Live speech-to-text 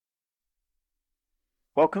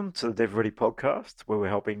Welcome to the Dev Ready podcast, where we're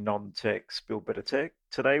helping non-techs build better tech.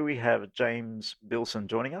 Today we have James Bilson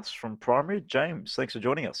joining us from Primary. James, thanks for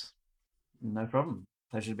joining us. No problem.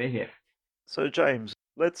 Pleasure to be here. So, James,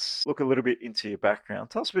 let's look a little bit into your background.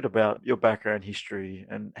 Tell us a bit about your background history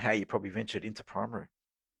and how you probably ventured into Primary.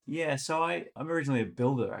 Yeah, so I'm originally a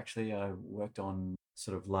builder, actually. I worked on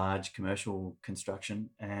sort of large commercial construction,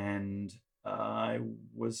 and I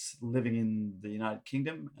was living in the United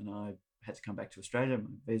Kingdom, and I had to come back to Australia. My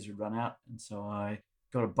visa had run out, and so I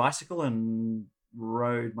got a bicycle and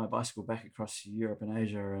rode my bicycle back across Europe and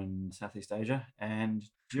Asia and Southeast Asia. And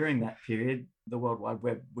during that period, the World Wide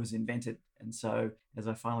Web was invented. And so as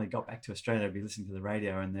I finally got back to Australia, I'd be listening to the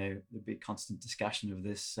radio, and there'd be constant discussion of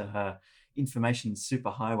this information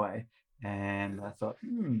superhighway. And I thought,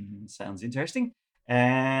 sounds interesting.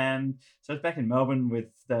 And so I was back in Melbourne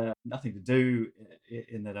with nothing to do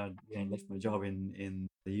in that I'd left my job in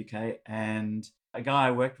the UK. And a guy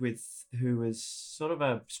I worked with who was sort of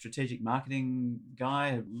a strategic marketing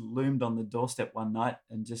guy loomed on the doorstep one night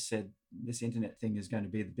and just said, this internet thing is going to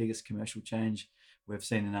be the biggest commercial change we've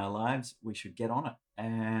seen in our lives. We should get on it.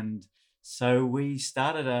 And so we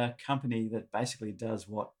started a company that basically does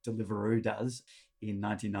what Deliveroo does in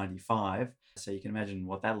 1995. So you can imagine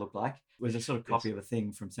what that looked like. It was a sort of Yes. copy of a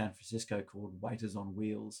thing from San Francisco called Waiters on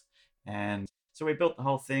Wheels. And so we built the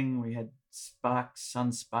whole thing. We had Spark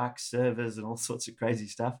servers and all sorts of crazy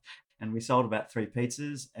stuff. And we sold about 3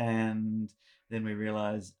 pizzas. And then we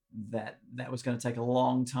realized that that was going to take a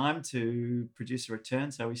long time to produce a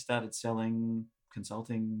return. So we started selling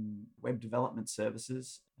consulting web development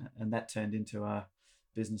services. And that turned into a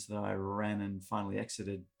business that I ran and finally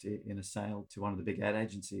exited in a sale to one of the big ad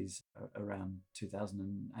agencies around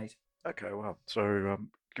 2008. Okay, wow. So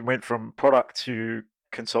you went from product to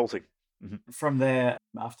consulting. Mhm. From there,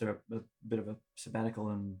 after a bit of a sabbatical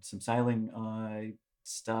and some sailing, I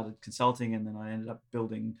started consulting, and then I ended up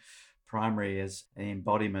building Primary as an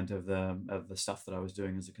embodiment of the stuff that I was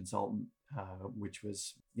doing as a consultant, which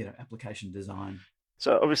was application design.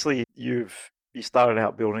 So obviously you started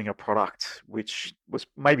out building a product which was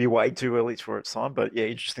maybe way too early for its time, but yeah,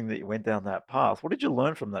 interesting that you went down that path. What did you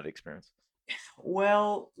learn from that experience?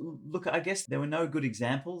 Well, look, I guess there were no good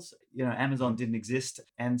examples. Amazon Mhm. didn't exist.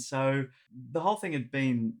 And so the whole thing had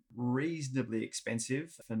been reasonably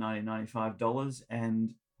expensive for $1995.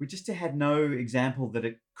 And we just had no example that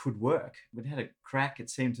it could work. We'd had a crack. It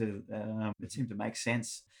Mhm. seemed to make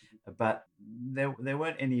sense. But there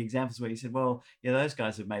weren't any examples where you said, well, yeah, those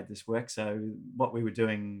guys have made this work. So what we were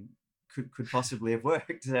doing could possibly have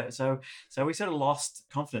worked. So we sort of lost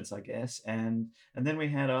confidence, I guess. And then we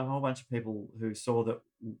had a whole bunch of people who saw that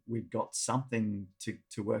we'd got something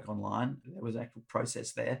to work online. There was actual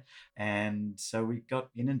process there. And so we got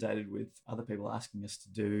inundated with other people asking us to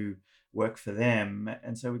do work for them.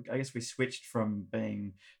 And so I guess we switched from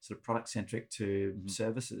being sort of product centric to Mhm.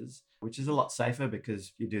 services, which is a lot safer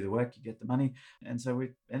because you do the work, you get the money. And so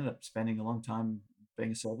we ended up spending a long time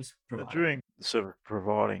being a service provider. During the service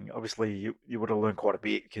providing, obviously you would have learned quite a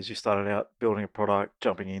bit because you started out building a product,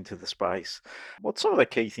 jumping into the space. What's some of the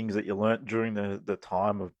key things that you learnt during the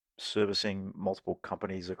time of servicing multiple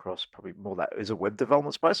companies across probably more that is a web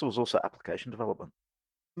development space or was also application development?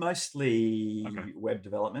 Okay. Mostly web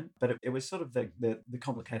development, but it was sort of the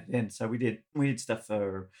complicated end. So we did stuff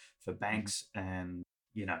for Mhm. banks, and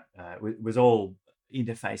it was all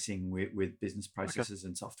interfacing with business Okay. processes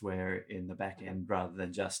and software in the back end rather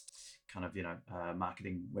than just kind of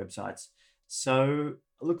marketing websites. So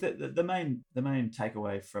look, the main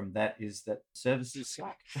takeaway from that is that services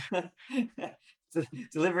suck.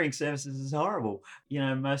 Delivering services is horrible.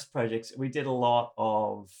 Most projects, we did a lot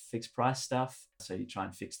of fixed price stuff. So you try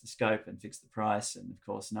and fix the scope and fix the price. And of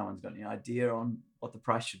course, no one's got any idea on what the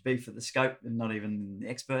price should be for the scope, and not even the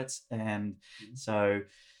experts. And so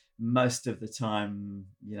most of the time,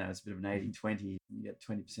 it's a bit of an Mhm. 80-20. You get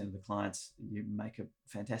 20% of the clients you make a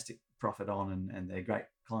fantastic profit on, and they're great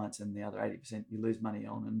clients, and the other 80% you lose money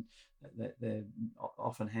on. And they're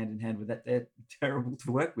often hand in hand with that. They're terrible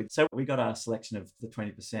to work with. So we got our selection of the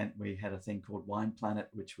 20%. We had a thing called Wine Planet,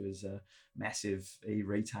 which was a massive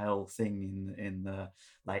e-retail thing in the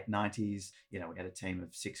late 90s. We had a team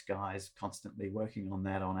of 6 guys constantly working on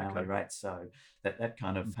that on hourly Okay. rates. So that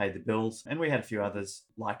kind of Mm. paid the bills. And we had a few others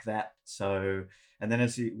like that. So, and then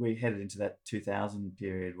we headed into that 2000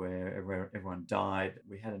 period where everyone died,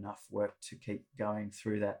 we had enough work to keep going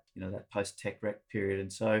through that post tech wreck period.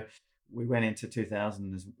 And so we went into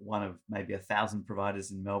 2000 as one of maybe 1,000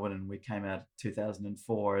 providers in Melbourne, and we came out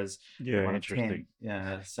 2004 as Yeah, one of interesting. 10.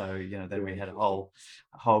 Yeah, so then Yeah, we had a interesting.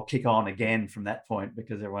 whole kick on again from that point,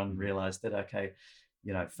 because everyone Mhm. realised that, okay,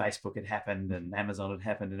 Facebook had happened and Amazon had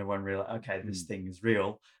happened, and everyone realized, okay, this Mm. thing is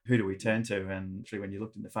real. Who do we turn to? And actually, when you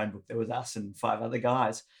looked in the phone book, there was us and five other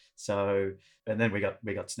guys. So, and then we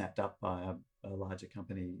got snapped up by a larger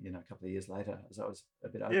company, a couple of years later. So it was a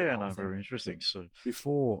bit over the Yeah, whole no, thing. very interesting. So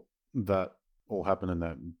Before that all happened and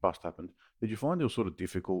that bust happened, did you find it was sort of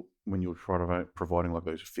difficult when you were providing like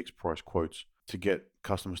those fixed price quotes to get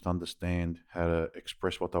customers to understand how to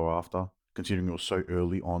express what they were after, considering it was so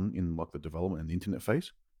early on in like the development and the internet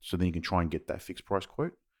phase? So then you can try and get that fixed price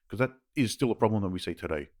quote, because that is still a problem that we see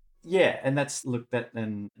today. Yeah, and that's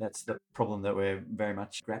the problem that we're very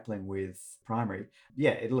much grappling with primary.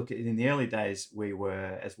 Yeah, look, in the early days, we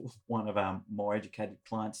were, as one of our more educated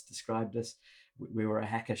clients described us, we were a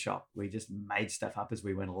hacker shop. We just made stuff up as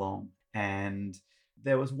we went along. And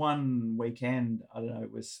there was one weekend, I don't know,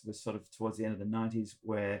 it was sort of towards the end of the 90s,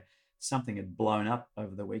 where something had blown up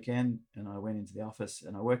over the weekend, and I went into the office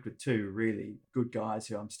and I worked with two really good guys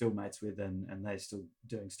who I'm still mates with, and they're still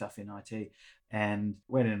doing stuff in IT, and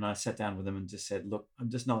went in and I sat down with them and just said, look, I'm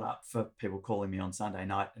just not up for people calling me on Sunday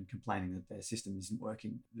night and complaining that their system isn't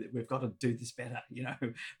working. We've got to do this better.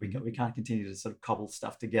 We can't continue to sort of cobble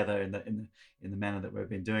stuff together in the manner that we've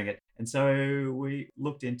been doing it. And so we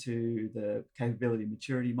looked into the capability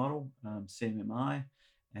maturity model, CMMI,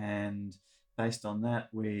 and based on that,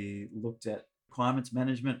 we looked at requirements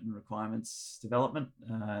management and requirements development,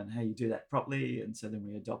 and how you do that properly. And so then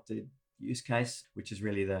we adopted use case, which is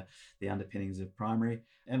really the underpinnings of primary.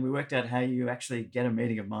 And we worked out how you actually get a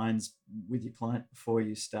meeting of minds with your client before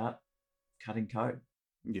you start cutting code.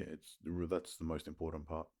 Yeah, that's the most important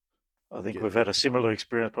part. I think Get we've had a similar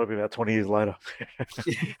experience probably about 20 years later.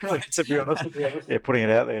 Right. To be honest. Yeah, putting it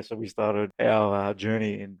out there. So we started our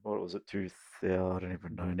journey in, what was it, 2000, I don't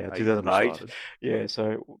even know now, 8 we 2008. started. Yeah,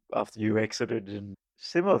 so after you exited, and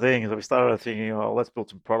similar thing, we started thinking, oh, let's build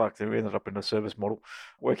some product, and we ended up in a service model,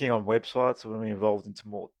 working on websites, and we evolved into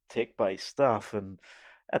more tech-based stuff. And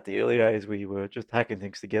at the early days, we were just hacking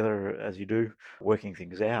things together as you do, working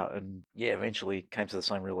things out. And yeah, eventually came to the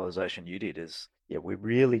same realization you did is, yeah, we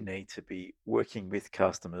really need to be working with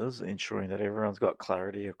customers, ensuring that everyone's got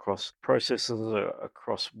clarity across processes,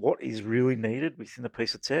 across what is really needed within a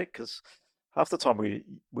piece of tech. Because half the time we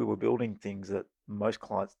were building things that most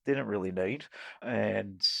clients didn't really need,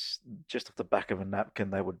 and just off the back of a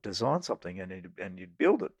napkin, they would design something and you'd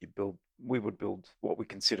build it. We would build what we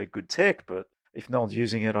consider good tech, but if no one's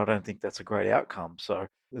using it, I don't think that's a great outcome. So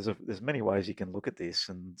there's many ways you can look at this,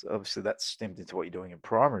 and obviously that's stemmed into what you're doing in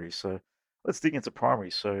primary. So let's dig into primary.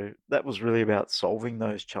 So that was really about solving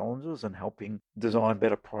those challenges and helping design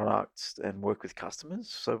better products and work with customers.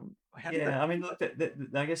 So how did that? Yeah, I mean, look,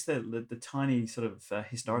 I guess the tiny sort of Mhm,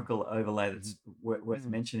 historical overlay mhm, that's worth mhm.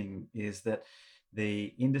 mentioning is that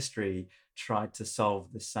the industry tried to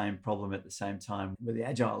solve the same problem at the same time with the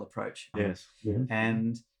agile approach. Yes.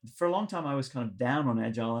 And for a long time, I was kind of down on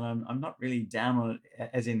agile, and I'm not really down on it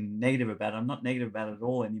as in negative about it. I'm not negative about it at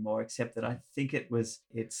all anymore, except that I think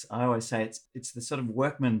I always say it's the sort of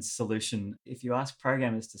workman's solution. If you ask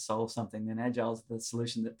programmers to solve something, then agile's the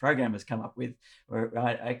solution that programmers come up with. Where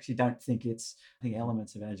I actually don't think I think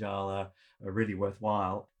elements of agile are really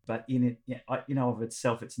worthwhile, but in it, yeah, of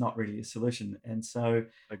itself, it's not really a solution. And so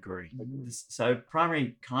Agree.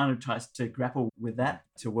 primary kind of tries to grapple with that,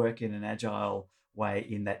 to work in an agile way,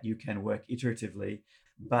 in that you can work iteratively,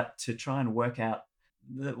 but to try and work out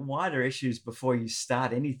the wider issues before you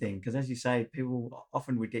start anything. Because as you say, people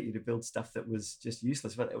often would get you to build stuff that was just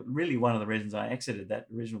useless. But really, one of the reasons I exited that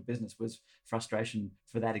original business was frustration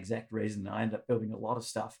for that exact reason. I ended up building a lot of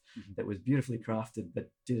stuff Mhm. that was beautifully crafted, but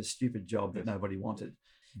did a stupid job that Yes. nobody wanted.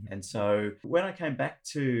 Mhm. And so when I came back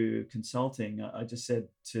to consulting, I just said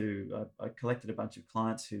I collected a bunch of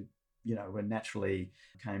clients who, were naturally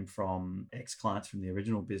came from ex-clients from the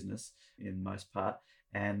original business in most part.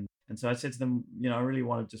 And so I said to them, I really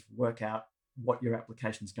want to just work out what your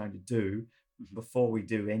application is going to do Mhm. before we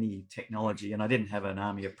do any technology. And I didn't have an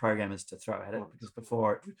army of programmers to throw at it, because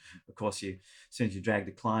before, of course, as soon as you dragged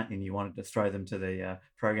a client in, you wanted to throw them to the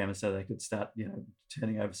programmers so they could start,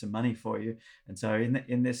 turning over some money for you. And so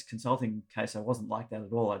in this consulting case, I wasn't like that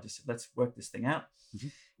at all. I just said, let's work this thing out.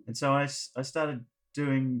 Mhm. And so I started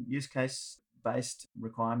doing use case based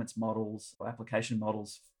requirements models or application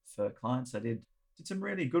models for clients. I did some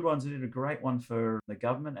really good ones. I did a great one for the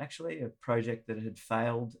government, actually, a project that had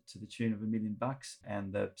failed to the tune of $1 million,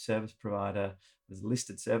 and the service provider was a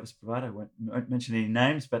listed service provider. I won't mention any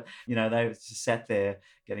names, but they just sat there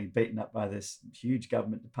getting beaten up by this huge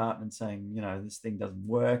government department, saying, this thing doesn't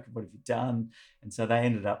work. What have you done? And so they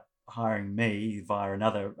ended up hiring me via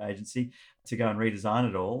another agency to go and redesign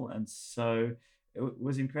it all. And so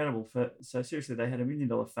was incredible. So seriously, they had $1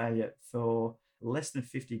 million failure for less than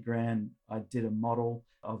 50 grand. I did a model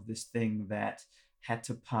of this thing that had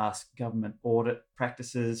to pass government audit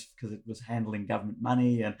practices because it was handling government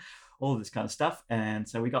money and all of this kind of stuff. And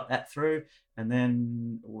so we got that through, and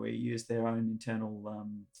then we used their own internal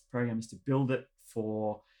programmers to build it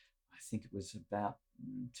for, I think it was about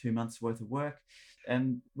 2 months worth of work.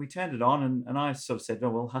 And we turned it on, and I sort of said, oh,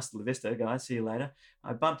 well, hasta la vista, guys, see you later.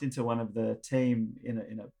 I bumped into one of the team in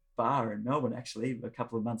a bar in Melbourne, actually, a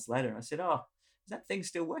couple of months later. I said, oh, is that thing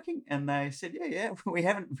still working? And they said, yeah, we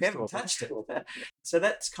haven't touched it. So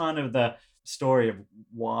that's kind of the story of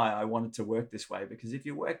why I wanted to work this way, because if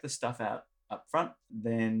you work the stuff out up front,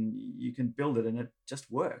 then you can build it and it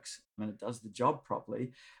just works and it does the job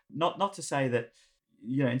properly. Not to say that,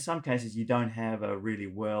 in some cases you don't have a really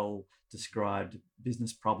well described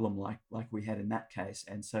business problem like we had in that case,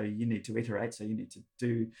 and so you need to iterate. So you need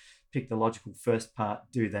to pick the logical first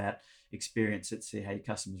part, do that, experience it, see how your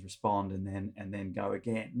customers respond, and then go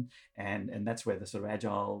again. And that's where the sort of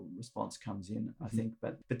agile response comes in, I think.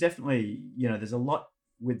 But definitely, there's a lot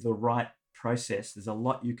with the right process. There's a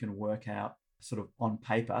lot you can work out sort of on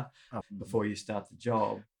paper before you start the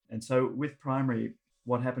job. And so with Primary,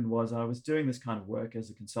 what happened was I was doing this kind of work as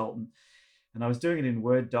a consultant, and I was doing it in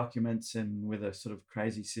Word documents and with a sort of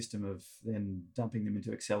crazy system of then dumping them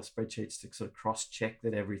into Excel spreadsheets to sort of cross-check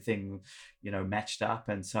that everything, matched up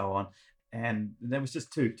and so on. And that was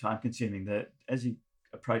just too time-consuming. That as you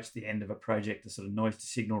approached the end of a project, the sort of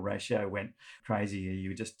noise-to-signal ratio went crazy.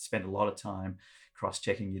 You just spent a lot of time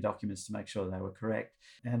cross-checking your documents to make sure they were correct.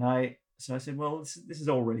 And I said, well, this is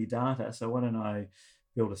already data, so why don't I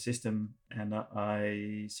build a system? And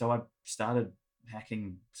I started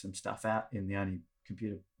hacking some stuff out in the only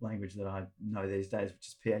computer language that I know these days, which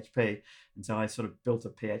is PHP. And so I sort of built a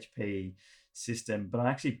PHP system, but I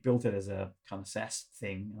actually built it as a kind of SaaS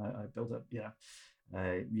thing. I built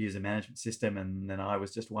a user management system, and then I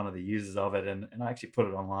was just one of the users of it, and I actually put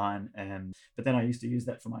it online. But then I used to use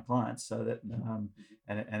that for my clients, so that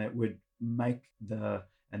and it would make the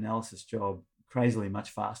analysis job crazily much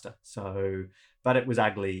faster. So, but it was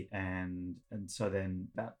ugly, and so then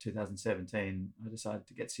about 2017, I decided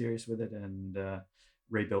to get serious with it and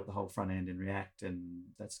rebuilt the whole front end in React, and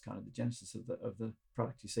that's kind of the genesis of the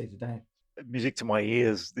product you see today. Music to my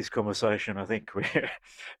ears, this conversation. I think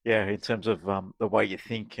in terms of the way you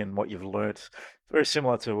think and what you've learnt, very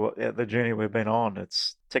similar to the journey we've been on.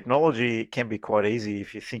 It's technology can be quite easy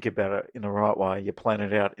if you think about it in the right way, you plan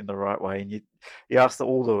it out in the right way, and you ask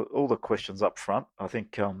all the questions up front. I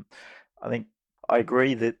think I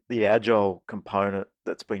agree that the agile component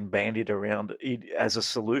that's been bandied around as a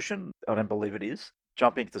solution, I don't believe it is.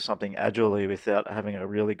 Jumping to something agilely without having a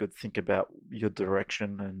really good think about your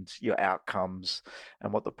direction and your outcomes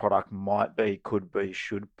and what the product might be, could be,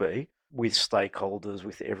 should be, with stakeholders,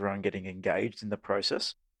 with everyone getting engaged in the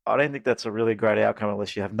process. I don't think that's a really great outcome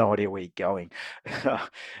unless you have no idea where you're going.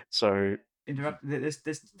 So There's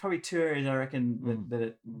probably two areas I reckon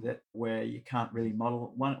that where you can't really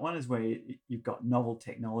model. One is where you've got novel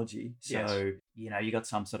technology. So you got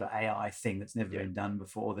some sort of AI thing that's never been done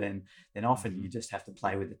before. Then often you just have to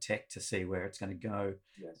play with the tech to see where it's going to go.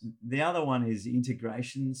 Yes. The other one is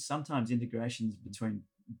integrations. Sometimes integrations between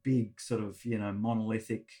big sort of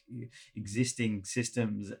monolithic existing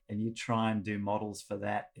systems, and you try and do models for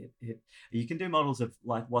that. You can do models of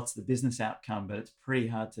like what's the business outcome, but it's pretty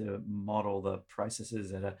hard to model the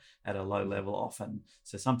processes at a low level often.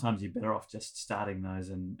 So sometimes you're better off just starting those.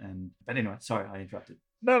 But anyway, sorry, I interrupted.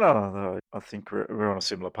 No. I think we're on a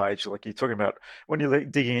similar page. Like you're talking about when you're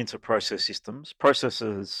digging into process systems,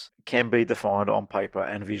 processes can be defined on paper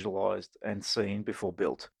and visualized and seen before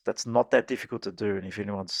built. That's not that difficult to do. And if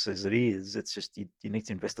anyone says it is, it's just you need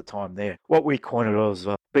to invest the time there. What we coined it as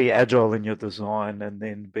be agile in your design and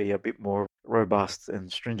then be a bit more robust and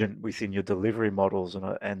stringent within your delivery models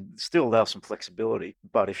and still allow some flexibility.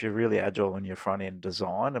 But if you're really agile in your front end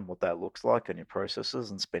design and what that looks like and your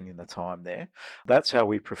processes and spending the time there, that's how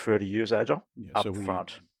we prefer to use agile up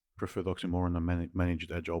front. Prefer the oxymoron, the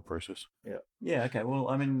managed agile process. Yeah. Okay. Well,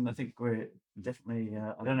 I mean, I think we're definitely.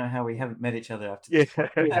 I don't know how we haven't met each other after. Yeah,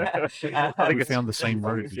 I think we found the same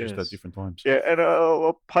route just at different times. Yeah, and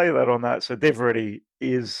I'll pay that on that. So DevReady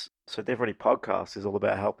podcast is all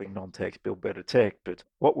about helping non-techs build better tech. But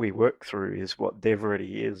what we work through is what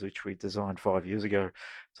DevReady is, which we designed 5 years ago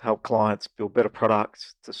to help clients build better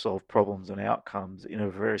products to solve problems and outcomes in a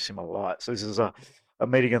very similar light. So this is a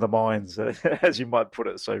meeting of the minds, as you might put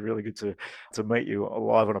it. So really good to meet you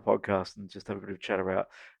live on a podcast and just have a bit of chat about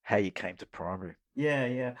how you came to Primary.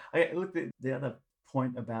 Yeah. Look, the other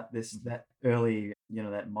point about this, that early,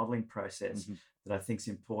 that modeling process Mhm. that I think is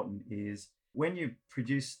important is when you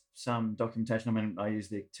produce some documentation. I mean, I use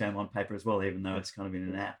the term on paper as well, even though it's kind of in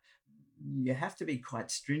an app. You have to be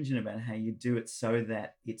quite stringent about how you do it so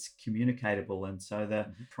that it's communicatable. And so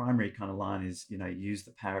the primary kind of line is, use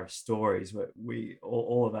the power of stories. Where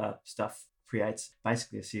all of our stuff creates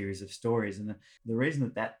basically a series of stories. And the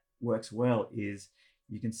reason that works well is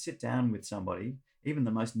you can sit down with somebody, even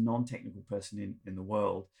the most non-technical person in the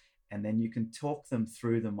world, and then you can talk them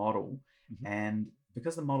through the model. And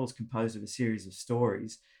because the model is composed of a series of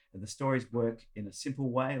stories, and the stories work in a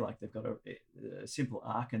simple way, like they've got a simple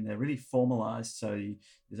arc, and they're really formalized. So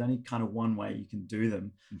there's only kind of one way you can do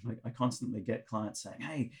them. I constantly get clients saying,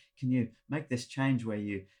 "Hey, can you make this change where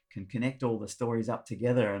you can connect all the stories up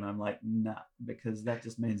together?" And I'm like, "Nah," because that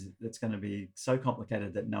just means it's going to be so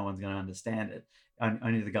complicated that no one's going to understand it.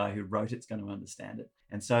 Only the guy who wrote it's going to understand it.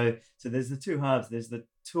 And so there's the two halves. There's the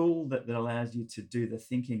tool that allows you to do the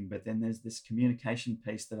thinking, but then there's this communication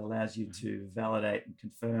piece that allows you to validate and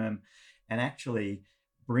confirm and actually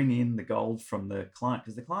bring in the gold from the client,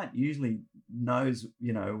 because the client usually knows,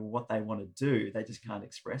 what they want to do. They just can't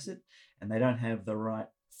express it, and they don't have the right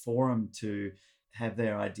forum to have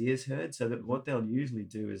their ideas heard. So that what they'll usually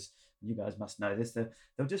do is, you guys must know this,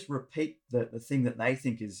 they'll just repeat the thing that they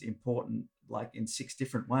think is important, like in 6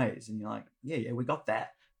 different ways. And you're like, yeah, we got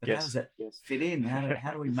that. But how does Yes. that fit in?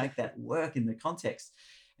 How do we make that work in the context?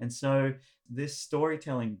 And so this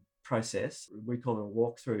storytelling process, we call it a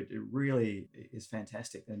walkthrough, it really is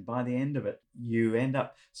fantastic. And by the end of it, you end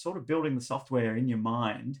up sort of building the software in your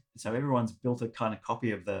mind. So everyone's built a kind of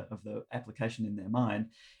copy of the application in their mind.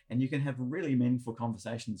 And you can have really meaningful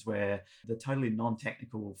conversations where the totally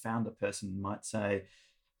non-technical founder person might say,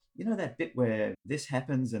 that bit where this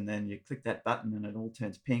happens and then you click that button and it all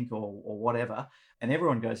turns pink or whatever. And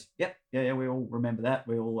everyone goes, yep, yeah, we all remember that.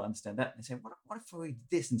 We all understand that. And they say, what if we did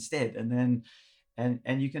this instead? And then,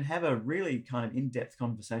 and you can have a really kind of in-depth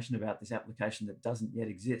conversation about this application that doesn't yet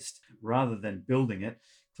exist, rather than building it,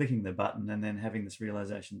 clicking the button, and then having this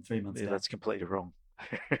realization 3 months Yeah, later. that's completely wrong.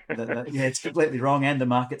 It's completely wrong, and the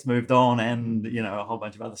market's moved on, and a whole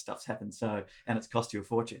bunch of other stuff's happened. So, and it's cost you a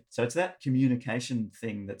fortune. So it's that communication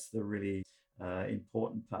thing that's the really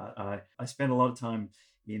important part. I spent a lot of time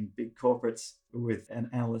in big corporates with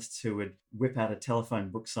analysts who would whip out a telephone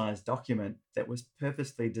book sized document that was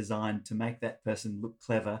purposely designed to make that person look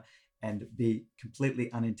clever and be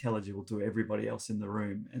completely unintelligible to everybody else in the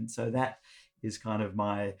room. And so that is kind of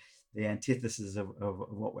the antithesis of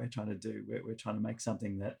what we're trying to do. We're trying to make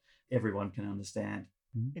something that everyone can understand.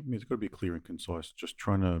 I mean, it's got to be clear and concise. Just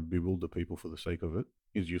trying to bewilder people for the sake of it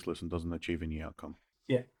is useless and doesn't achieve any outcome.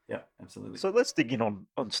 Yeah, absolutely. So let's dig in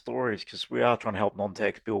on stories, because we are trying to help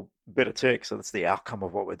non-techs build better tech. So that's the outcome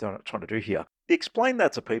of what we're trying to do here. Explain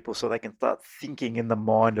that to people so they can start thinking in the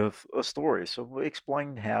mind of a story. So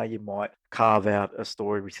explain how you might carve out a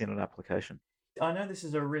story within an application. I know this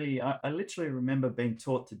is I literally remember being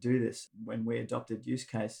taught to do this when we adopted use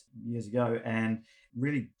case years ago, and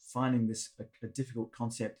really finding this a difficult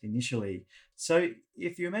concept initially. So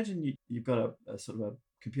if you imagine you've got a sort of a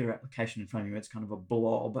computer application in front of you, it's kind of a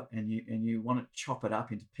blob, and you want to chop it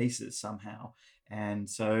up into pieces somehow. And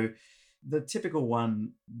so the typical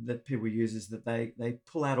one that people use is that they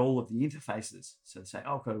pull out all of the interfaces. So they say,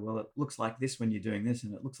 okay, well, it looks like this when you're doing this,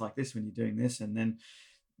 and it looks like this when you're doing this. And then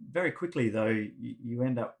very quickly, though, you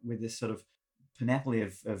end up with this sort of panoply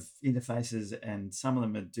of interfaces, and some of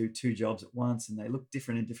them do 2 jobs at once, and they look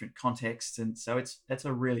different in different contexts. And so that's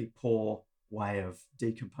a really poor way of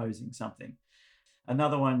decomposing something.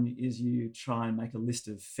 Another one is you try and make a list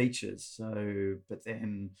of features. So, but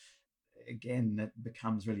then again, that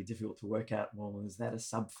becomes really difficult to work out. Well, is that a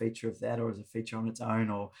sub feature of that, or is a feature on its own?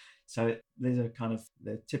 Or so these are kind of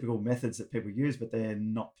the typical methods that people use, but they're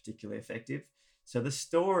not particularly effective. So the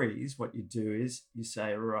stories, what you do is you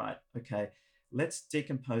say, right, okay, let's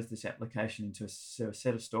decompose this application into a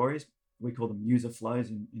set of stories. We call them user flows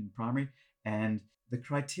in primary. And the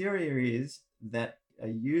criteria is that a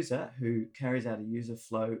user who carries out a user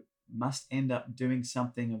flow must end up doing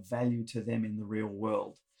something of value to them in the real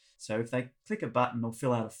world. So if they click a button or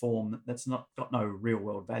fill out a form, that's not got no real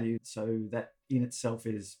world value. So that in itself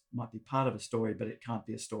might be part of a story, but it can't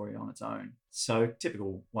be a story on its own. So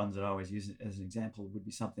typical ones that I always use as an example would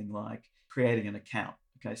be something like creating an account.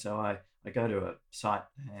 Okay, so I go to a site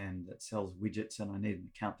and that sells widgets, and I need an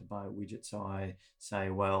account to buy a widget. So I say,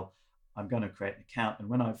 well, I'm going to create an account. And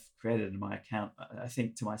when I've created my account, I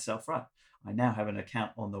think to myself, right, I now have an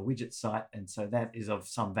account on the widget site, and so that is of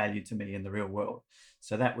some value to me in the real world.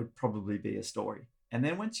 So that would probably be a story. And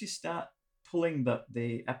then once you start pulling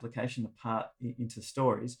the application apart into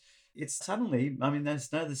stories, it's suddenly, I mean, this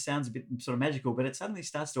sounds a bit sort of magical, but it suddenly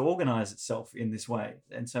starts to organize itself in this way.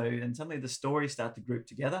 And suddenly the stories start to group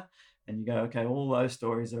together, and you go, okay, all those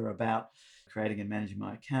stories are about creating and managing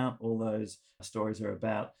my account. All those stories are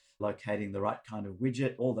about locating the right kind of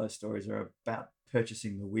widget. All those stories are about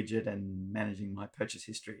purchasing the widget and managing my purchase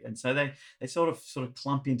history. And so they sort of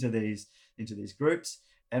clump into these groups.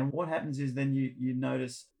 And what happens is then you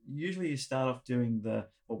notice, usually you start off doing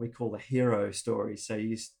what we call the hero story. So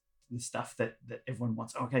the stuff that everyone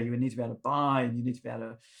wants. Okay, you need to be able to buy, and you need to be able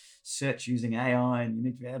to search using AI, and you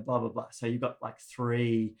need to be able to blah blah blah. So you've got like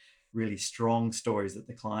 3 really strong stories that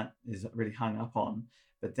the client is really hung up on.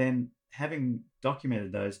 But then, having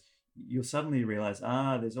documented those, you'll suddenly realize,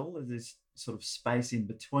 there's all of this sort of space in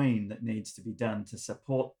between that needs to be done to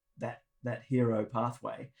support that hero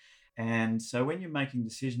pathway. And so when you're making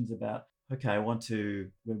decisions about, okay, we want to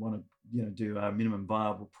do a minimum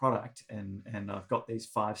viable product, and I've got these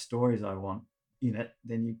 5 stories I want in it,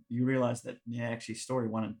 then you realize that actually story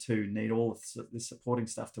 1 and 2 need all of this supporting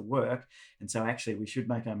stuff to work. And so actually we should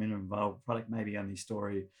make our minimum viable product maybe only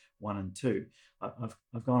story 1 and 2.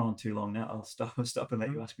 I've gone on too long now. I'll stop and let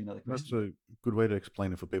you ask me another question. That's a good way to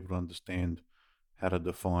explain it for people to understand how to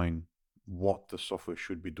define what the software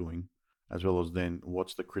should be doing, as well as then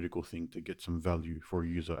what's the critical thing to get some value for a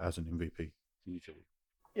user as an MVP.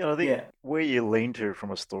 I think where you lean to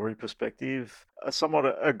from a story perspective, I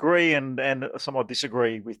somewhat agree and somewhat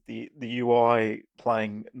disagree with the UI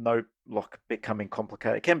playing becoming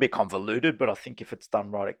complicated. It can be convoluted, but I think if it's done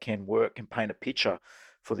right, it can work and paint a picture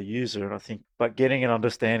for the user. And I think, but getting an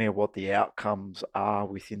understanding of what the outcomes are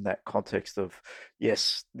within that context of,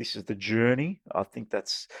 yes, this is the journey. I think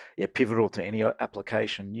that's pivotal to any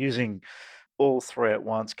application. Using all 3 at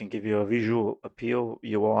once can give you a visual appeal.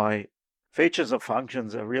 UI features and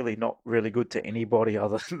functions are really not really good to anybody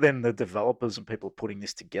other than the developers and people putting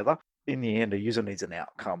this together. In the end, a user needs an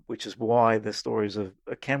outcome, which is why the stories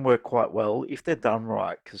can work quite well if they're done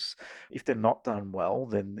right. Because if they're not done well,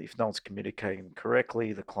 then if no one's communicating them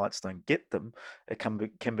correctly, the clients don't get them, it can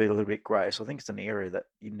be a little bit grey. So I think it's an area that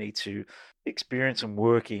you need to experience and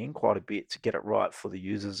work in quite a bit to get it right for the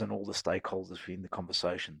users and all the stakeholders in the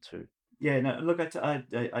conversation too. Yeah, no, look, I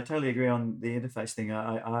totally agree on the interface thing.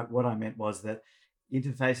 What I meant was that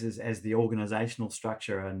interfaces as the organizational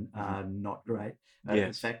structure are not great.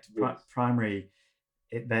 In fact, primary,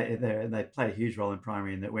 they play a huge role in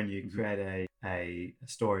primary, in that when you create a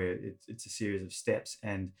story, it's a series of steps,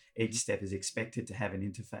 and each step is expected to have an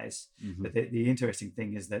interface. But the interesting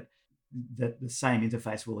thing is that the same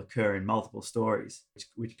interface will occur in multiple stories,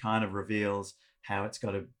 which kind of reveals how it's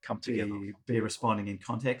got to come together, be responding in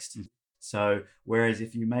context. So whereas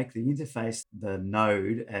if you make the interface the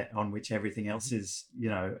node on which everything else is,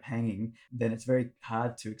 hanging, then it's very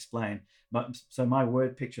hard to explain. So my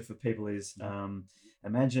word picture for people is,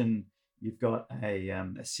 imagine you've got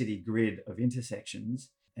a city grid of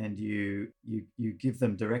intersections, and you give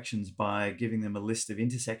them directions by giving them a list of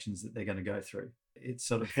intersections that they're going to go through. It's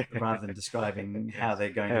sort of, rather than describing how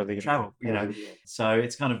they're going to travel, So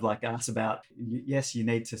it's kind of like us about, yes, you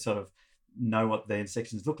need to sort of know what the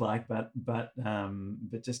intersections look like, but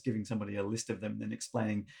just giving somebody a list of them, then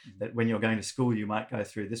explaining that when you're going to school, you might go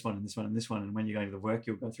through this one and this one and this one, and when you're going to work,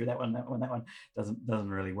 you'll go through that one, that one, doesn't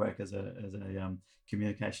really work as a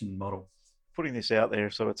communication model. Putting this out there,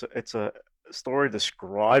 so it's a story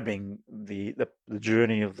describing the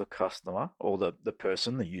journey of the customer or the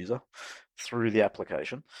person, the user, through the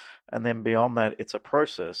application. And then beyond that, it's a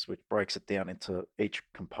process which breaks it down into each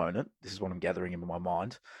component. This is what I'm gathering in my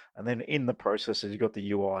mind. And then in the processes, you've got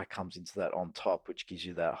the UI comes into that on top, which gives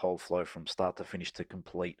you that whole flow from start to finish to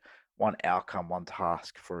complete one outcome, one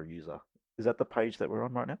task for a user. Is that the page that we're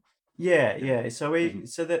on right now? Yeah. So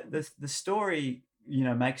the story,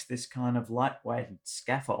 makes this kind of lightweight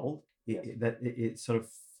scaffold, it's sort of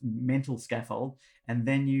mental scaffold, and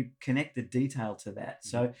then you connect the detail to that.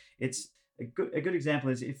 So it's a good example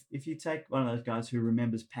is if you take one of those guys who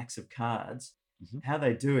remembers packs of cards, how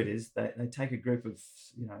they do it is they take a group of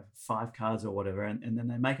 5 cards or whatever, and then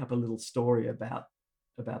they make up a little story about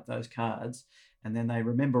those cards, and then they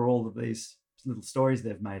remember all of these little stories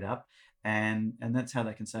they've made up, and that's how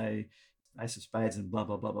they can say Ace of Spades and blah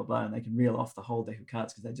blah blah blah blah, and they can reel off the whole deck of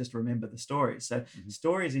cards because they just remember the stories. So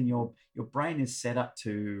stories in your brain is set up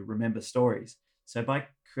to remember stories. So by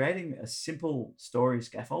creating a simple story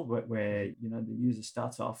scaffold where the user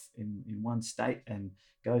starts off in one state and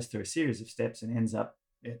goes through a series of steps and ends up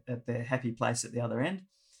at their happy place at the other end,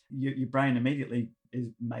 your brain immediately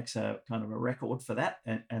makes a kind of a record for that,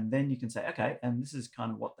 and then you can say, okay, and this is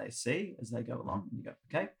kind of what they see as they go along. And you go,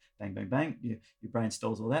 okay, bang, bang, bang. Your brain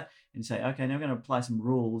stores all that, and you say, okay, now I'm going to apply some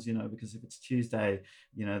rules, because if it's Tuesday,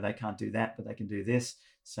 they can't do that, but they can do this.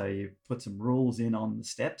 So you put some rules in on the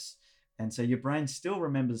steps. And so your brain still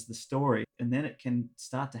remembers the story, and then it can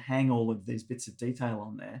start to hang all of these bits of detail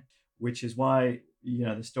on there, which is why,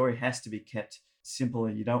 the story has to be kept simple.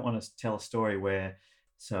 You don't want to tell a story where,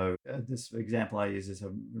 this example I use is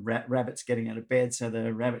a rabbit's getting out of bed. So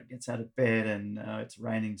the rabbit gets out of bed and it's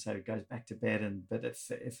raining, so it goes back to bed. But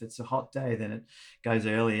if it's a hot day, then it goes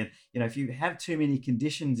early. And, if you have too many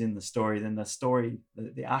conditions in the story, then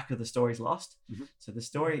the arc of the story is lost. So the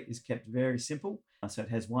story is kept very simple. So it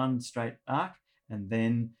has one straight arc, and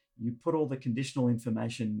then you put all the conditional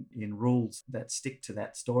information in rules that stick to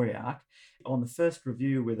that story arc. On the first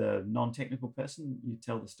review with a non-technical person, you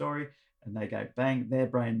tell the story and they go, bang, their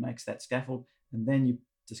brain makes that scaffold. And then you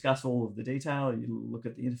discuss all of the detail. You look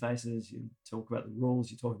at the interfaces, you talk about the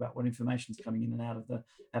rules, you talk about what information is coming in and out of the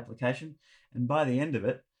application. And by the end of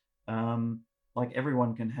it, like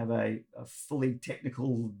everyone can have a fully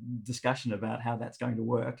technical discussion about how that's going to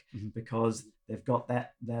work, because they've got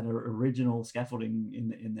that original scaffolding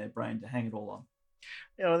in their brain to hang it all on.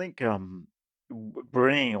 Yeah, I think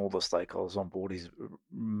bringing all the stakeholders on board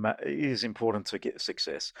is important to get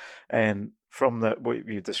success. And from what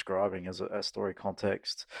you're describing as a story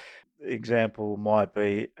context, example might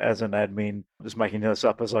be, as an admin, just making this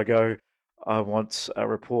up as I go, I want a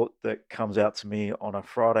report that comes out to me on a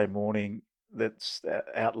Friday morning that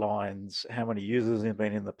outlines how many users have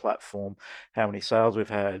been in the platform, how many sales we've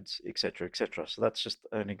had, etc., etc. So that's just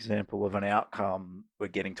an example of an outcome we're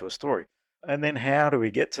getting to a story. And then how do we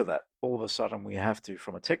get to that? All of a sudden, we have to,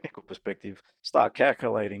 from a technical perspective, start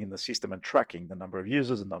calculating in the system and tracking the number of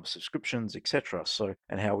users, the number of subscriptions, etc. So,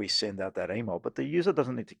 and how we send out that email. But the user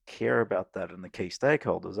doesn't need to care about that and the key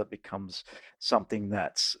stakeholders. That becomes something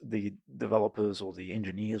that the developers or the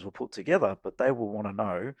engineers will put together, but they will want to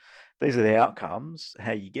know these are the outcomes.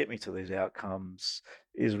 How you get me to these outcomes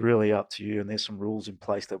is really up to you. And there's some rules in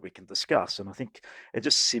place that we can discuss. And I think it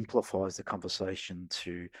just simplifies the conversation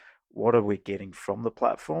to what are we getting from the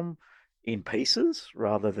platform in pieces,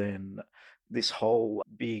 rather than this whole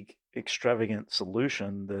big extravagant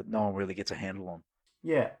solution that no one really gets a handle on.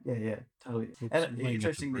 Yeah, totally. And laying out the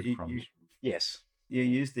interesting that you breadcrumbs. Yes. you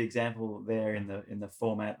used the example there in the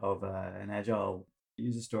format of an agile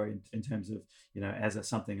user story in terms of, as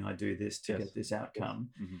something I do this to Yes. get this outcome.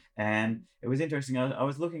 Mhm. And it was interesting. I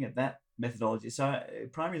was looking at that methodology. So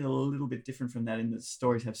primary is a little bit different from that, in that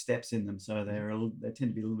stories have steps in them, so they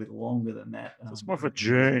tend to be a little bit longer than that. So it's more of a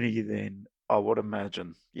journey than I would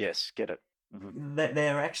imagine. Yes, get it. Mhm.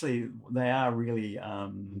 They are really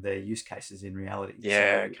they're use cases in reality.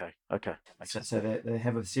 Yeah, So okay. Makes sense. so they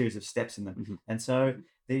have a series of steps in them. Mhm. And so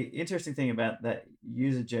the interesting thing about that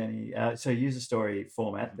user journey, user story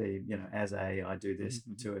format, I do this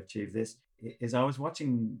Mhm. to achieve this, is I was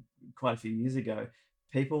watching quite a few years ago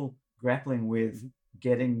people grappling with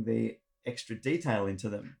getting the extra detail into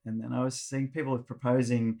them. And then I was seeing people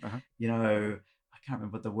proposing, I can't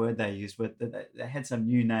remember what the word they used, but they had some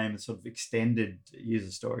new name, sort of extended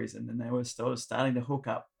user stories. And then they were sort of starting to hook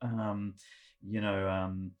up,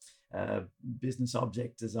 business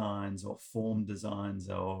object designs or form designs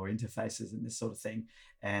or interfaces and this sort of thing.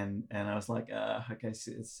 And I was like, okay,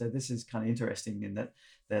 so this is kind of interesting in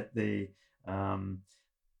that the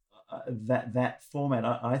that format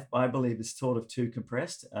I believe is sort of too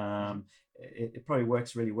compressed. It probably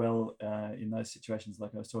works really well in those situations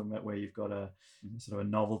like I was talking about, where you've got a sort of a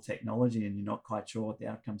novel technology and you're not quite sure what the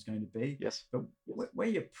outcome's going to be. Yes. But where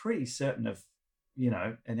you're pretty certain of,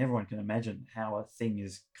 and everyone can imagine how a thing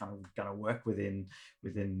is kind of going to work within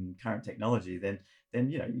current technology, then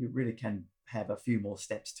you really can have a few more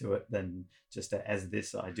steps to it than just as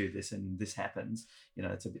this, I do this and this happens.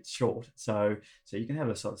 It's a bit short. So you can have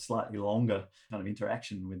a sort of slightly longer kind of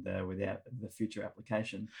interaction with the future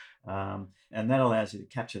application, and that allows you to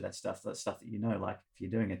capture that stuff that like if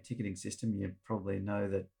you're doing a ticketing system, you probably know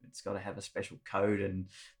that it's got to have a special code and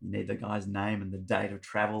you need the guy's name and the date of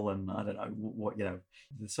travel and I don't know what the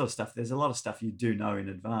sort of stuff. There's a lot of stuff you do know in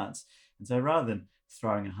advance, and so rather than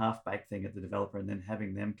throwing a half-baked thing at the developer and then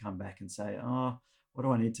having them come back and say, oh, what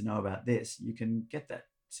do I need to know about this? You can get that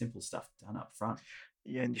simple stuff done up front.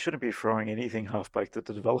 Yeah, and you shouldn't be throwing anything half-baked at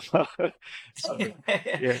the developer. So,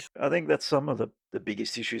 yeah, I think that's some of the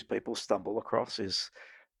biggest issues people stumble across is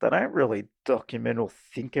they don't really document or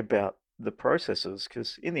think about the processes,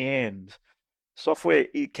 because in the end, Software,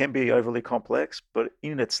 it can be overly complex, but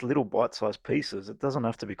in its little bite-sized pieces, it doesn't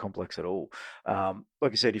have to be complex at all.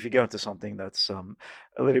 Like I said, if you go into something that's a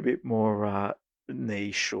little bit more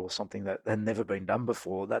niche or something that had never been done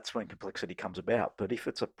before, that's when complexity comes about. But if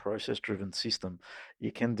it's a process-driven system,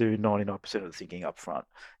 you can do 99% of the thinking up front.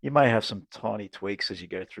 You may have some tiny tweaks as you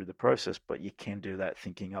go through the process, but you can do that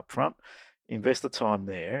thinking up front. Invest the time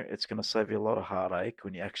there. It's going to save you a lot of heartache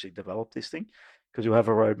when you actually develop this thing because you'll have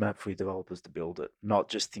a roadmap for your developers to build it, not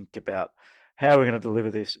just think about how we're going to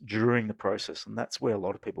deliver this during the process. And that's where a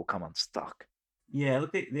lot of people come unstuck. Yeah,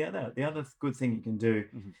 look, the other good thing you can do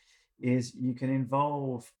Mhm. is you can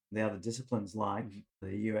involve the other disciplines like Mhm.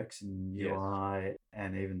 the UX and Yes. UI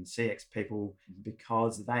and even CX people Mhm.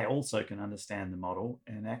 because they also can understand the model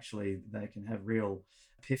and actually they can have real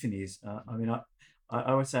epiphanies. I mean,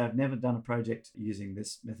 I would say I've never done a project using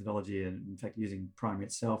this methodology and in fact using Primary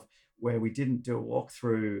itself where we didn't do a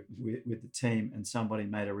walkthrough with the team and somebody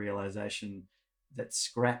made a realization that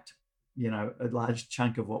scrapped a large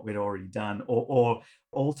chunk of what we'd already done or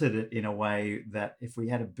altered it in a way that if we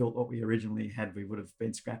had built what we originally had, we would have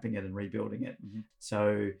been scrapping it and rebuilding it. Mhm.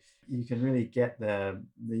 So you can really get the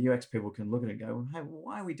UX people can look at it and go, hey,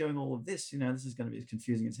 why are we doing all of this? This is going to be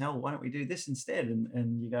confusing as hell. Why don't we do this instead?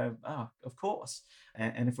 And you go, oh, of course.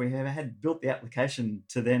 And if we had built the application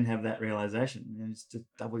to then have that realization, it's just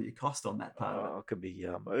double your cost on that part of it. It could be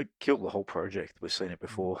it killed the whole project. We've seen it Mm.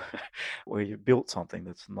 before, where you built something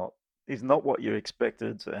that's not is not what you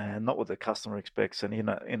expected and not what the customer expects. And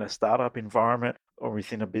in a startup environment or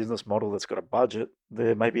within a business model that's got a budget,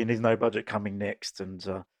 there maybe there's no budget coming next, and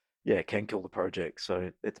yeah, it can kill the project.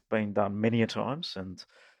 So it's been done many a times, and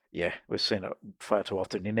yeah, we've seen it far too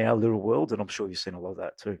often in our little world, and I'm sure you've seen a lot of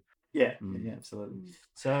that too. Yeah, Mm. yeah, absolutely. Mm.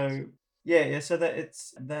 So yeah, so that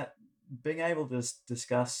it's that being able to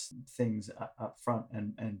discuss things up front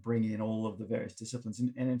and bring in all of the various disciplines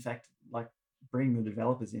and in fact like bring the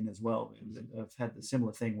developers in as well. I've had the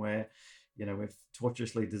similar thing where we've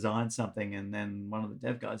tortuously designed something and then one of the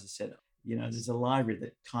dev guys has said there's a library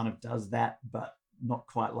that kind of does that but not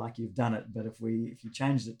quite like you've done it, but if you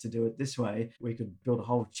changed it to do it this way we could build a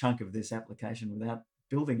whole chunk of this application without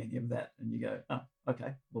building any of that. And you go, oh,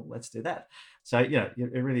 okay, well, let's do that. So you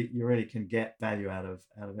really can get value out of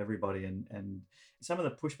everybody. And some of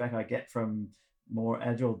the pushback I get from more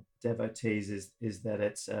agile devotees is that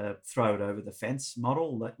it's a throw it over the fence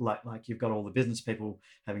model, like you've got all the business people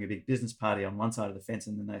having a big business party on one side of the fence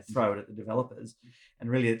and then they throw it at the developers. And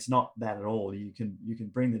really it's not that at all. You can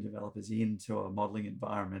bring the developers into a modeling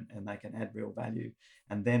environment and they can add real value.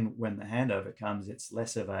 And then when the handover comes, it's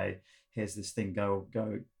less of a here's this thing, go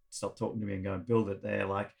stop talking to me and go and build it. They're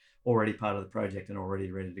like already part of the project and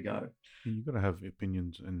already ready to go. And you've got to have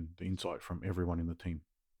opinions and the insight from everyone in the team.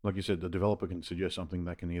 Like you said, the developer can suggest something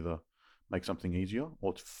that can either make something easier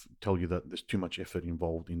or tell you that there's too much effort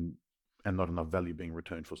involved in and not enough value being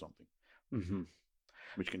returned for something, Hmm.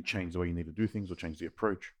 which can change the way you need to do things or change the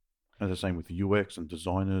approach. And the same with the UX and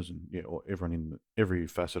designers and yeah, or everyone in every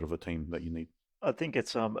facet of a team that you need. I think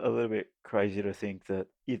it's a little bit crazy to think that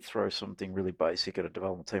you'd throw something really basic at a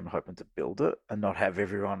development team hoping to build it and not have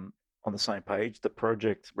everyone on the same page. The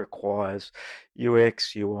project requires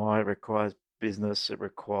UX, UI, requires business, it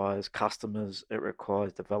requires customers, it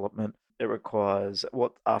requires development, it requires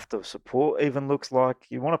what after support even looks like.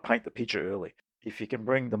 You want to paint the picture early. If you can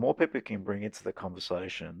bring the more people you can bring into the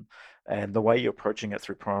conversation and the way you're approaching it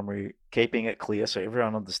through primary, keeping it clear so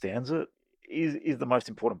everyone understands it is the most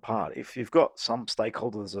important part. If you've got some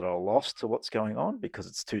stakeholders that are lost to what's going on because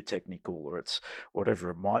it's too technical or it's whatever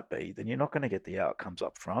it might be, then you're not going to get the outcomes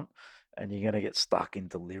up front and you're going to get stuck in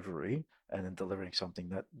delivery and then delivering something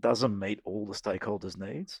that doesn't meet all the stakeholders'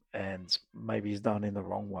 needs and maybe is done in the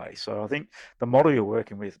wrong way. So I think the model you're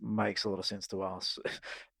working with makes a lot of sense to us.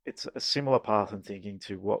 It's a similar path in thinking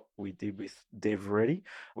to what we did with DevReady,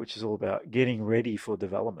 which is all about getting ready for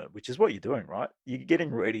development, which is what you're doing, right? You're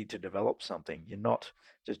getting ready to develop something. You're not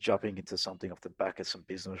just jumping into something off the back of some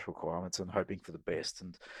business requirements and hoping for the best.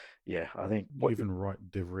 And yeah, I think You what you even write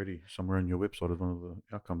dev ready somewhere on your website as one of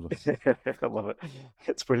the outcomes, I think. I love it.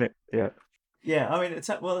 It's brilliant. Yeah. Yeah, I mean, it's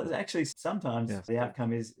actually sometimes Yes. the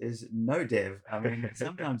outcome is no dev. I mean,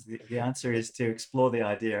 sometimes the answer is to explore the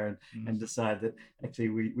idea and decide that actually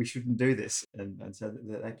we shouldn't do this, and so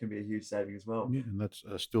that can be a huge saving as well. Yeah, and that's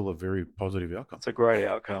still a very positive outcome. It's a great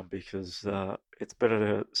outcome because it's better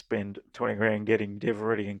to spend 20 grand getting dev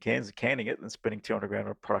ready and canning it than spending 200 grand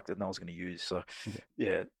on a product that no one's going to use. So, Yeah.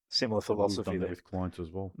 yeah, similar And we've philosophy done that there. with clients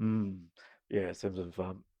as well. Mm. Yeah, in terms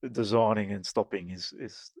of designing and stopping is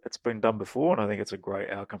it's been done before, and I think it's a great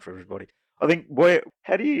outcome for everybody. I think where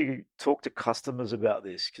how do you talk to customers about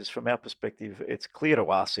this? Because from our perspective, it's clear to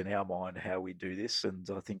us in our mind how we do this, and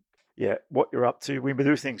I think yeah, what you're up to, we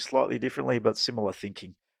do things slightly differently, but similar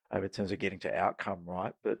thinking in terms of getting to outcome,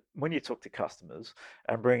 right? But when you talk to customers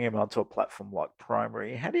and bring them onto a platform like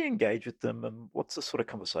Primary, how do you engage with them, and what's the sort of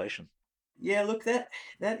conversation? Yeah, look, that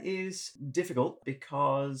is difficult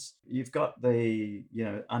because you've got the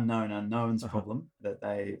unknown unknowns Uh-huh. problem that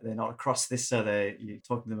they're not across this, so they you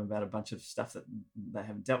talk to them about a bunch of stuff that they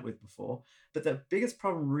haven't dealt with before. But the biggest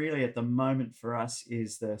problem really at the moment for us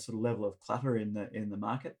is the sort of level of clutter in the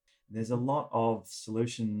market. There's a lot of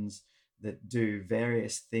solutions that do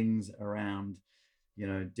various things around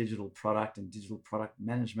digital product and digital product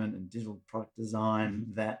management and digital product design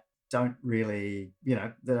Mhm. that don't really,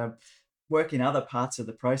 that are work in other parts of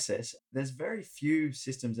the process. There's very few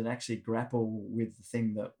systems that actually grapple with the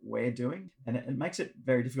thing that we're doing, and it makes it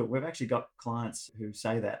very difficult. We've actually got clients who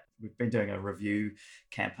say that. We've been doing a review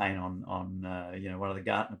campaign on one of the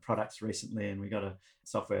Gartner products recently, and we got a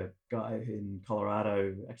software guy in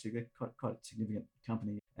Colorado, actually they're quite a significant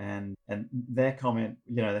company, and their comment,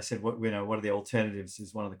 they said, what are the alternatives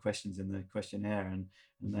is one of the questions in the questionnaire, and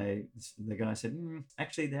Mhm. the guy said,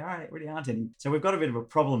 actually, really aren't any. So we've got a bit of a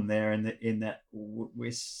problem there in that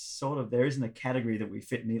we're sort of, there isn't a category that we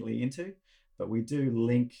fit neatly into, but we do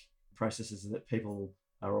link processes that people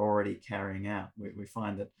are already carrying out. We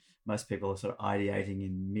find that most people are sort of ideating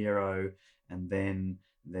in Miro, and then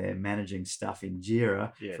they're managing stuff in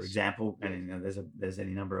Jira, for Yes. example. And there's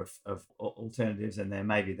any number of alternatives, and then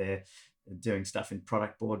maybe they're doing stuff in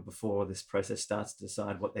product board before this process starts to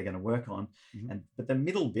decide what they're going to work on. Mhm. But the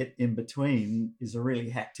middle bit in between is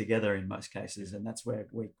really hacked together in most cases, Yeah. and that's where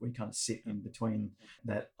we kind of sit Yeah. in between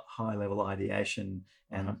that high level ideation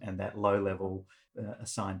Uh-huh. and that low level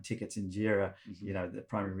assigned tickets in Jira. Mhm. The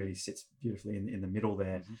Primary really sits beautifully in the middle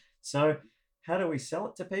there. Mhm. So how do we sell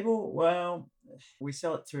it to people? Well, we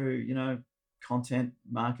sell it through content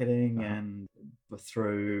marketing Uh-huh. and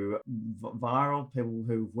through viral, people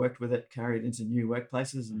who've worked with it carry it into new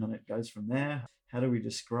workplaces, and Mhm. then it goes from there. How do we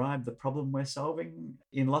describe the problem we're solving?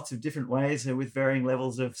 In lots of different ways, with varying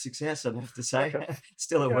levels of success, I'd have to say. Okay.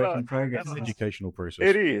 Still a Yeah, work no, in It's progress. an and educational it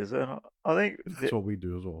process. is, and I think That's what we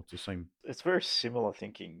do as well. It's the same. it's very similar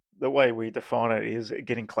thinking. The way we define it is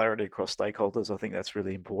getting clarity across stakeholders. I think that's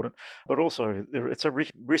really important, but also it's a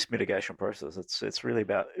risk mitigation process. It's really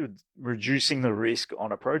about reducing the risk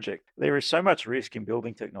on a project. There is so much risk in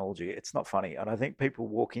building technology. It's not funny, and I think people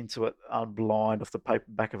walk into it blind off the paper,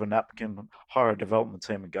 back of a napkin, hire a development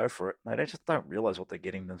team and go for it. They just don't realize what they're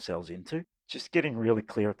getting themselves into. Just getting really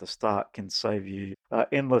clear at the start can save you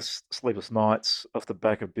endless sleepless nights off the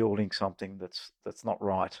back of building something that's not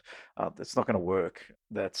right, that's not going to work,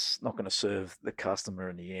 that's not going to serve the customer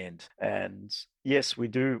in the end. And yes, we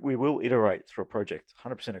will iterate through a project.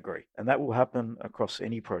 100% agree, and that will happen across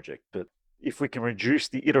any project. But if we can reduce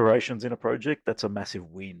the iterations in a project, that's a massive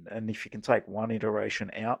win. And if you can take one iteration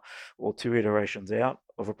out or two iterations out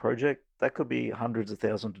of a project, that could be hundreds of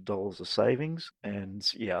thousands of dollars of savings. And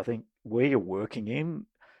yeah, I think where you're working in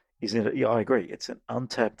is it? Yeah, I agree. It's an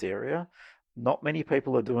untapped area. Not many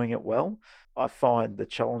people are doing it well. I find the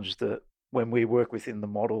challenge that when we work within the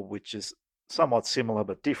model, which is somewhat similar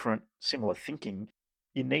but different, similar thinking,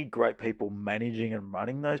 you need great people managing and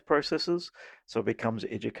running those processes. So it becomes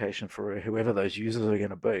education for whoever those users are going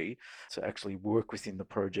to be to actually work within the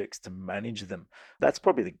projects to manage them. That's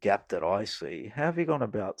probably the gap that I see. How have you gone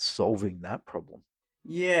about solving that problem?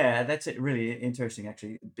 Yeah, that's it. Really interesting,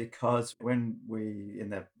 actually, because when we in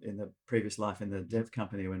the previous life in the Mhm. dev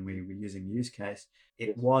company, when we were using use case, it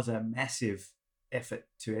Yes. was a massive effort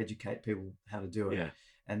to educate people how to do it, Yeah.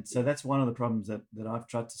 and so Yeah. that's one of the problems that I've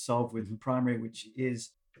tried to solve with Mhm. Primary, which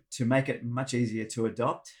is to make it much easier to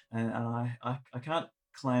adopt. And I can't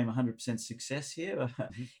claim 100% success here.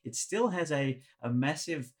 Mhm. It still has a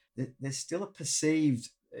massive. There's still a perceived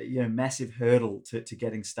massive hurdle to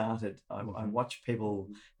getting started. I Mhm. watch people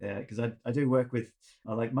because I do work with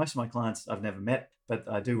like most of my clients I've never met, but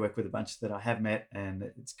I do work with a bunch that I have met, and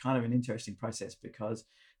it's kind of an interesting process because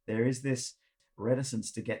there is this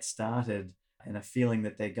reticence to get started and a feeling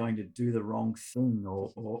that they're going to do the wrong thing,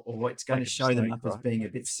 or it's going to Make a show them mistake, up as right? being a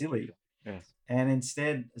bit silly. Yes. And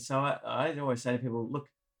instead, so I always say to people, look,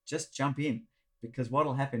 just jump in, because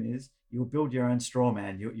what'll happen is you'll build your own straw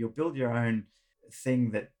man. You'll build your own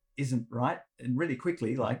thing that isn't right. And really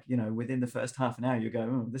quickly, Mhm. like, within the first half an hour, you go,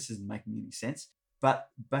 oh, this isn't making any sense.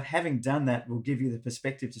 But having done that will give you the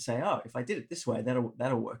perspective to say, oh, if I did it this way,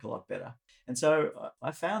 that'll work a lot better. And so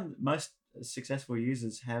I found most successful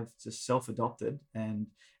users have just self-adopted, and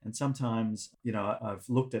sometimes, I've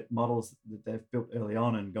looked at models that they've built early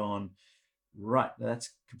on and gone, right,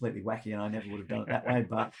 that's completely wacky, and I never would have done it that way,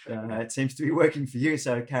 but it seems to be working for you,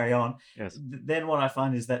 so carry on. Yes. Then what I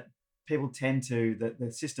find is that people tend to,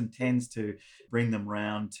 the system tends to bring them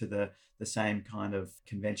round to the same kind of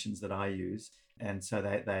conventions that I use, and so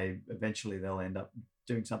they eventually they'll end up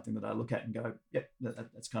doing something that I look at and go, yep,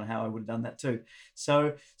 that's kind of how I would have done that too.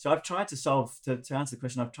 So I've tried to solve, to answer the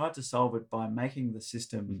question, I've tried to solve it by making the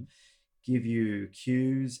system give you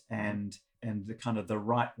cues, and the kind of the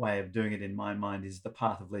right way of doing it in my mind is the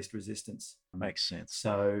path of least resistance. Makes sense.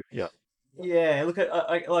 So Yeah. yeah, look,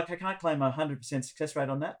 I can't claim 100% success rate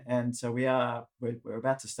on that, and so we're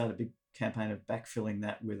about to start a big campaign of backfilling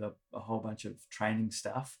that with a whole bunch of training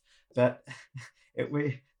stuff. But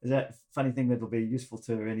there's that funny thing that'll be useful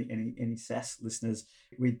to any SaaS listeners.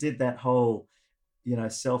 We did that whole,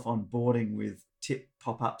 self onboarding with tip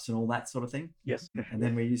pop-ups and all that sort of thing. Yes. And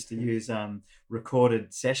then we used to use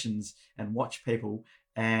recorded sessions and watch people,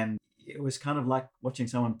 and it was kind of like watching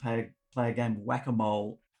someone play a game of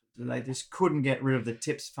whack-a-mole. They just couldn't get rid of the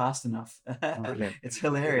tips fast enough. Brilliant. It's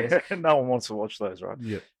hilarious. No one wants to watch those, right?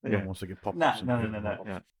 Yeah. No one wants to get popped No.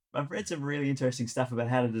 Yeah. I've read some really interesting stuff about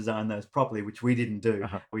how to design those properly, which we didn't do.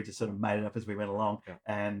 Uh-huh. We just sort of made it up as we went along. Yeah.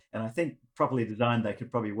 And I think properly designed, they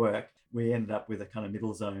could probably work. We ended up with a kind of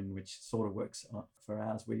middle zone, which sort of works for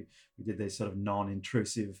ours. We did this sort of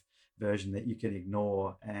non-intrusive version that you can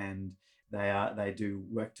ignore, and they do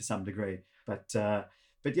work to some degree. But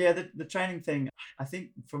yeah, the training thing, I think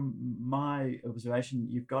from my observation,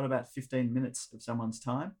 you've got about 15 minutes of someone's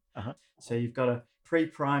time. Uh-huh. So you've got to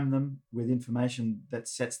pre-prime them with information that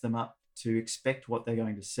sets them up to expect what they're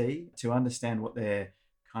going to see, to understand what they're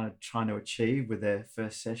kind of trying to achieve with their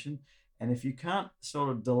first session. And if you can't sort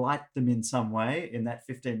of delight them in some way in that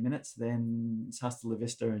 15 minutes, then it's hasta la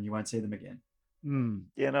vista and you won't see them again.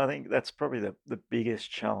 Yeah, no, I think that's probably the biggest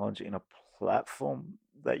challenge in a platform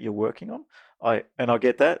that you're working on. I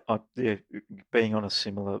get that. Being on a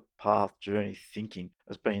similar path, journey, thinking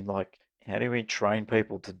has been like, how do we train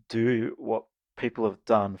people to do what people have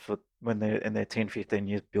done for when they're in their 10, 15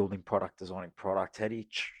 years building product, designing product? How do you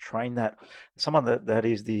train that? Someone that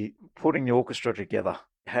is the putting the orchestra together.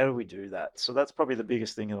 How do we do that? So that's probably the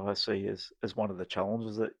biggest thing that I see as one of the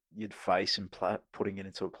challenges that you'd face in putting it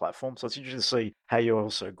into a platform. So it's interesting to see how you're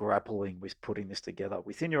also grappling with putting this together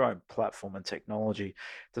within your own platform and technology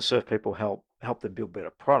to serve people, help them build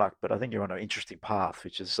better product. But I think you're on an interesting path,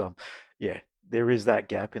 which is there is that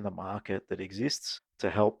gap in the market that exists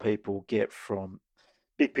to help people get from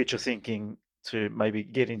big picture thinking to maybe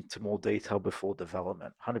get into more detail before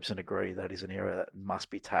development. 100% agree that is an area that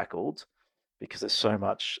must be tackled, because there's so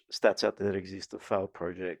much stats out there that exist of failed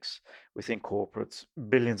projects within corporates,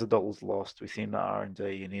 billions of dollars lost within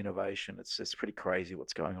R&D and innovation. It's pretty crazy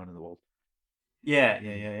what's going on in the world.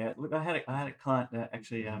 Yeah. Look, I had a client that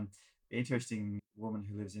actually, interesting woman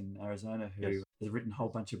who lives in Arizona who Yes. has written a whole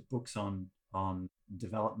bunch of books on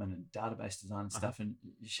development and database design and stuff, and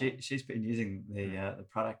she's been using the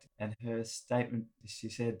product. And her statement, she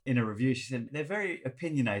said in a review, she said they're very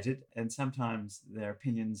opinionated, and sometimes their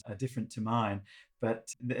opinions are different to mine. But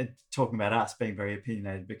they're talking about us being very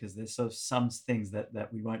opinionated because there's sort of some things that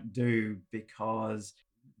we won't do because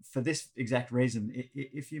for this exact reason.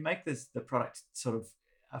 If you make the product sort of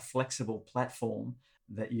a flexible platform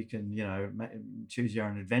that you can, choose your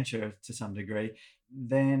own adventure to some degree,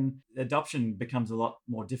 then adoption becomes a lot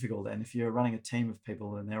more difficult. And if you're running a team of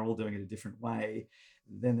people and they're all doing it a different way,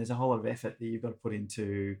 then there's a whole lot of effort that you've got to put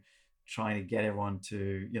into trying to get everyone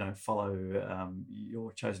to, follow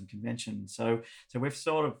your chosen convention. So we've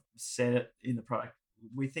sort of said it in the product.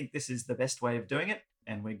 We think this is the best way of doing it,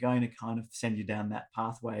 and we're going to kind of send you down that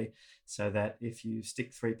pathway so that if you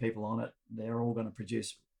stick 3 people on it, they're all going to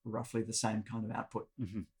produce roughly the same kind of output.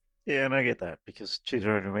 Mm-hmm. Yeah, and I get that, because choose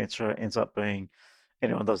your own adventure ends up being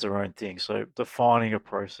anyone does their own thing. So defining a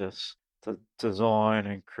process to design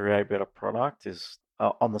and create better product is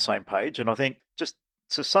on the same page. And I think just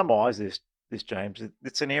to summarize this James,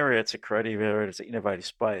 it's an area, it's a creative area, it's an innovative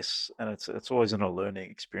space, and it's always in a learning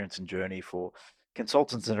experience and journey for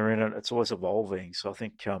consultants that are in it. It's always evolving. So I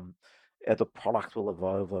think the product will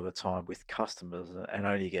evolve over time with customers and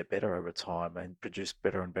only get better over time and produce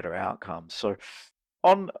better and better outcomes. So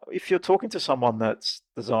if you're talking to someone that's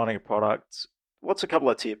designing a product, what's a couple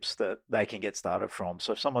of tips that they can get started from?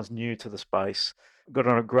 So if someone's new to the space, got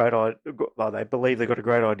on a great idea, they believe they've got a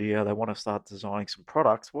great idea, they want to start designing some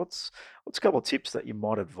products, what's a couple of tips that you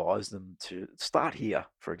might advise them to start here,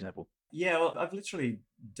 for example? Yeah, well, I've literally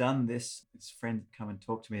done this. This friend come and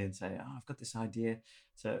talk to me and say, "Oh, I've got this idea."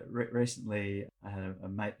 So recently, I had a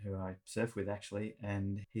mate who I surf with actually,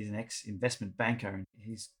 and he's an ex-investment banker, and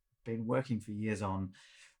he's been working for years on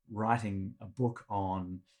writing a book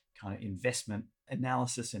on kind of investment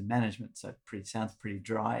analysis and management. So pretty sounds pretty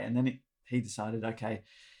dry. And then he decided, okay,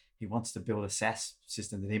 he wants to build a SaaS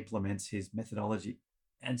system that implements his methodology.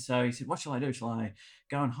 And so he said, "What shall I do? Shall I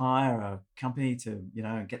go and hire a company to,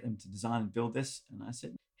 get them to design and build this?" And I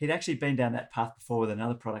said, he'd actually been down that path before with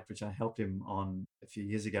another product, which I helped him on a few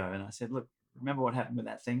years ago. And I said, "Look, remember what happened with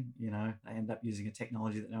that thing? They ended up using a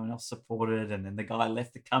technology that no one else supported. And then the guy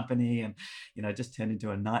left the company and, just turned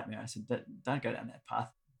into a nightmare." I said, "Don't go down that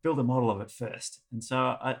path. Build a model of it first." And so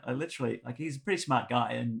I literally, like, he's a pretty smart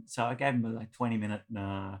guy. And so I gave him a 20-minute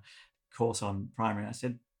course on Primary. I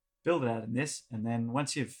said, "Build it out in this. And then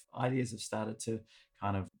once your ideas have started to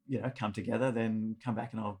kind of, come together, then come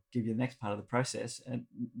back and I'll give you the next part of the process." And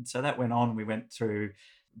so that went on. We went through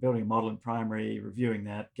building a model in Primary, reviewing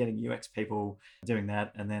that, getting UX people doing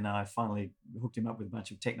that. And then I finally hooked him up with a bunch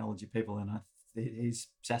of technology people. And his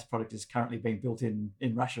SaaS product is currently being built in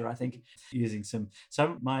Russia, I think, using some.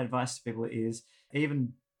 So my advice to people is,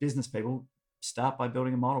 even business people, start by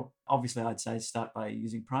building a model. Obviously, I'd say start by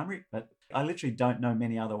using Primary, but I literally don't know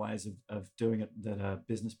many other ways of doing it that a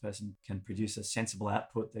business person can produce a sensible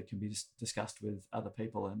output that can be discussed with other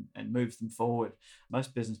people and move them forward.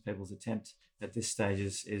 Most business people's attempt at this stage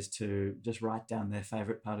is to just write down their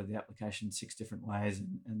favorite part of the application 6 different ways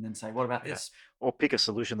and then say, "What about Yeah. this?" Or pick a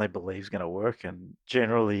solution they believe is going to work, and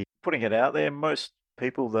generally putting it out there, most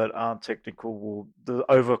people that aren't technical will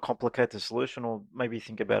overcomplicate the solution or maybe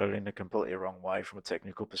think about it in a completely wrong way from a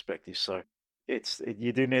technical perspective. So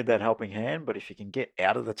you do need that helping hand, but if you can get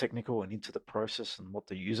out of the technical and into the process and what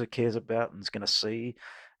the user cares about and is going to see,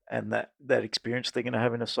 and that experience they're going to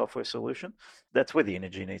have in a software solution, that's where the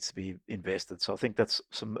energy needs to be invested. So I think that's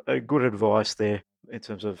some good advice there in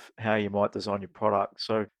terms of how you might design your product.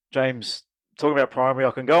 So James, talking about Primary,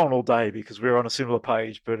 I can go on all day because we're on a similar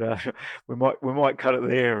page, but we might cut it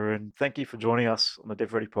there. And thank you for joining us on the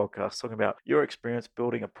Dev Ready podcast, talking about your experience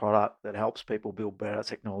building a product that helps people build better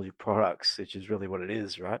technology products, which is really what it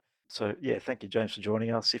is, right? So yeah, thank you, James, for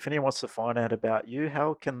joining us. If anyone wants to find out about you,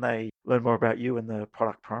 how can they learn more about you and the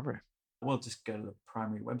product Primary? Well, just go to the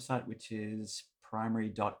Primary website, which is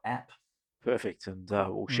primary.app. Perfect, and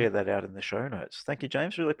we'll share that out in the show notes. Thank you,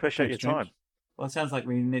 James. Really appreciate Thanks, your time. James. Well, it sounds like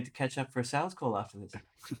we need to catch up for a sales call after this.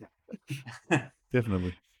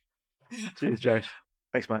 Definitely. Cheers, James.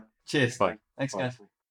 Thanks, mate. Cheers. Bye. Thanks, guys.